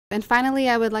And finally,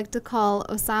 I would like to call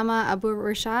Osama Abu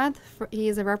Irshaid. He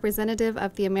is a representative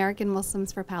of the American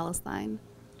Muslims for Palestine.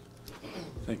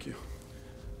 Thank you.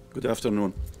 Good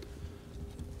afternoon.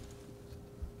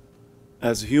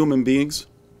 As human beings,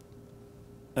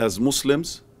 as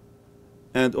Muslims,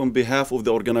 and on behalf of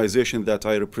the organization that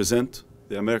I represent,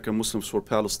 the American Muslims for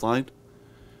Palestine,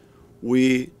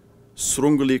 we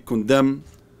strongly condemn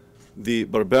the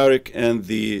barbaric and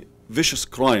the vicious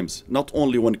crimes, not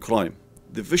only one crime,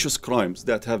 the vicious crimes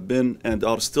that have been and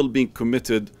are still being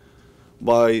committed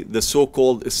by the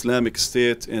so-called Islamic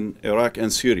State in Iraq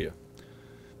and Syria.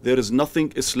 There is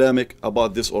nothing Islamic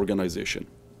about this organization.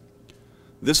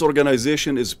 This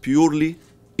organization is purely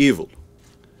evil.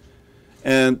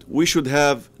 And we should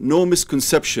have no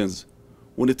misconceptions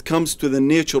when it comes to the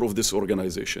nature of this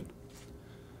organization.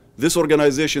 This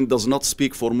organization does not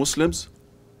speak for Muslims.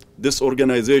 This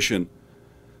organization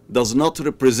does not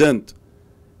represent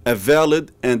a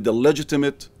valid and a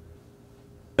legitimate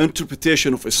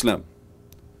interpretation of Islam.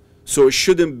 So it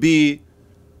shouldn't be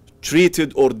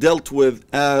treated or dealt with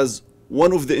as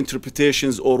one of the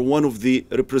interpretations or one of the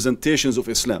representations of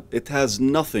Islam. It has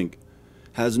nothing,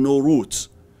 has no roots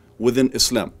within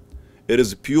Islam. It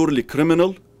is purely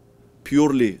criminal,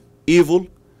 purely evil,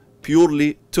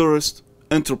 purely terrorist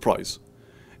enterprise.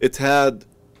 It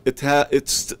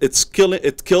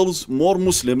kills more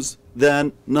Muslims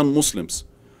than non-Muslims.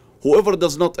 Whoever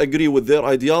does not agree with their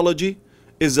ideology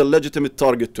is a legitimate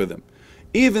target to them.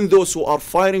 Even those who are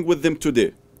fighting with them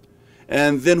today,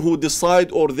 and then who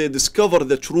decide or they discover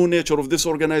the true nature of this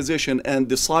organization and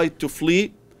decide to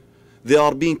flee, they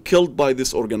are being killed by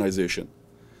this organization.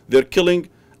 They're killing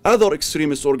other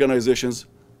extremist organizations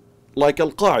like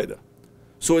Al-Qaeda.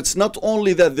 So it's not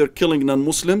only that they're killing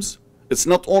non-Muslims, it's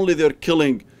not only they're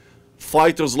killing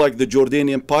fighters like the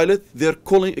Jordanian pilot, they're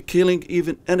killing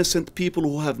even innocent people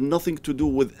who have nothing to do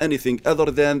with anything other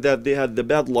than that they had the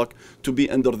bad luck to be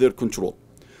under their control.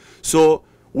 So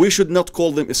we should not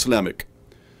call them Islamic.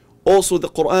 Also, the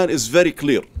Quran is very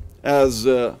clear, as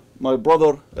my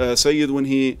brother Sayyid, when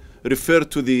he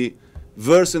referred to the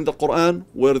verse in the Quran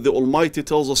where the Almighty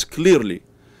tells us clearly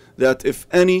that if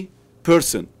any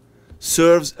person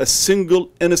serves a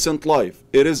single innocent life,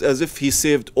 it is as if he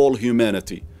saved all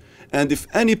humanity. And if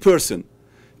any person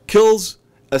kills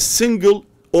a single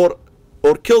or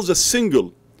kills a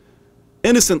single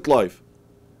innocent life,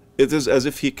 it is as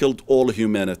if he killed all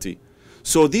humanity.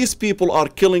 So these people are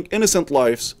killing innocent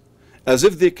lives as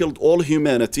if they killed all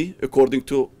humanity according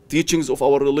to teachings of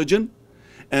our religion.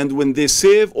 And when they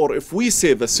save, or if we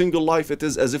save a single life, it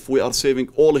is as if we are saving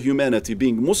all humanity,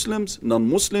 being Muslims,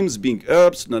 non-Muslims, being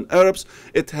Arabs, non-Arabs.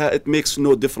 It makes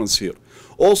no difference here.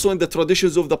 Also in the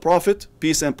traditions of the Prophet,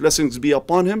 peace and blessings be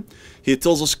upon him, he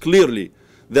tells us clearly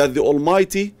that the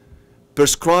Almighty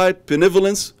prescribed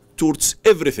benevolence towards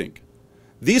everything.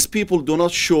 These people do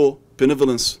not show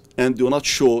benevolence and do not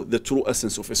show the true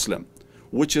essence of Islam,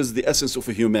 which is the essence of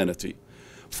humanity.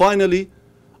 Finally,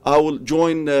 I will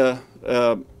join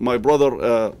my brother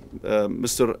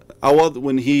Mr. Awad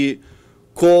when he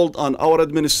called on our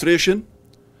administration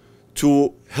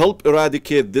to help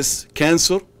eradicate this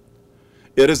cancer.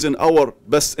 It is in our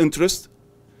best interest.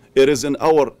 It is in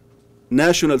our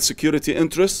national security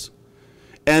interests.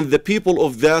 And the people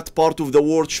of that part of the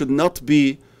world should not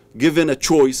be given a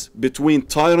choice between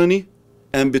tyranny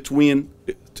and between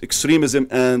extremism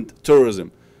and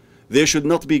terrorism. They should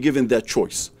not be given that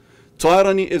choice.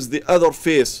 Tyranny is the other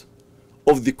face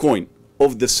of the coin,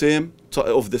 of the same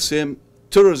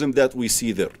terrorism that we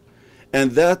see there.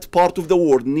 And that part of the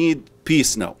world need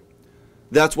peace now.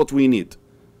 That's what we need.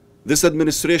 This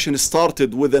administration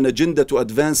started with an agenda to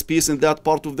advance peace in that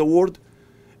part of the world.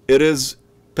 It is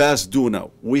past due now.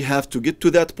 We have to get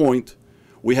to that point.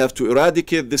 We have to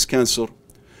eradicate this cancer.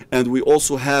 And we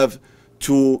also have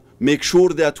to make sure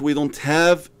that we don't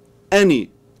have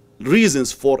any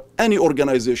reasons for any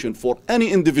organization, for any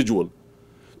individual,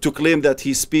 to claim that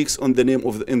he speaks in the name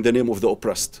of the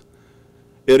oppressed.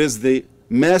 It is the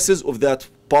masses of that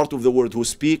part of the world who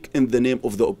speak in the name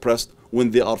of the oppressed when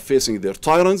they are facing their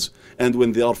tyrants and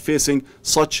when they are facing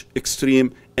such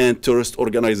extreme and terrorist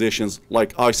organizations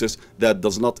like ISIS that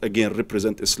does not again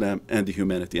represent Islam and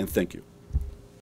humanity. And thank you.